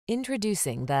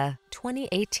Introducing the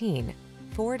 2018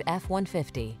 Ford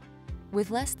F-150. With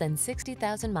less than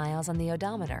 60,000 miles on the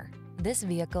odometer, this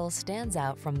vehicle stands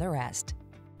out from the rest.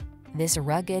 This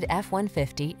rugged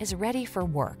F-150 is ready for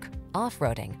work,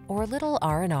 off-roading, or little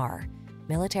R&R.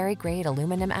 Military-grade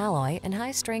aluminum alloy and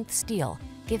high-strength steel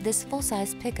give this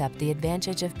full-size pickup the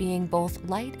advantage of being both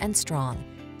light and strong,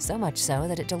 so much so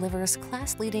that it delivers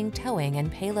class-leading towing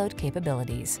and payload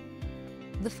capabilities.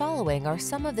 The following are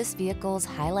some of this vehicle's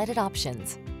highlighted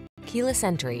options: keyless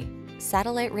entry,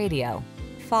 satellite radio,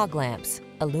 fog lamps,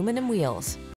 aluminum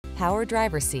wheels, power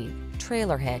driver's seat,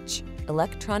 trailer hitch,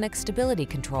 electronic stability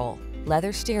control,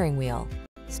 leather steering wheel,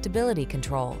 stability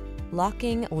control,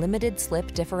 locking limited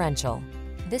slip differential.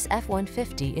 This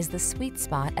F-150 is the sweet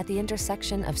spot at the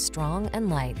intersection of strong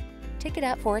and light. Take it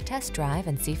out for a test drive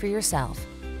and see for yourself.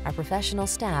 Our professional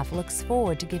staff looks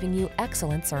forward to giving you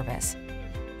excellent service.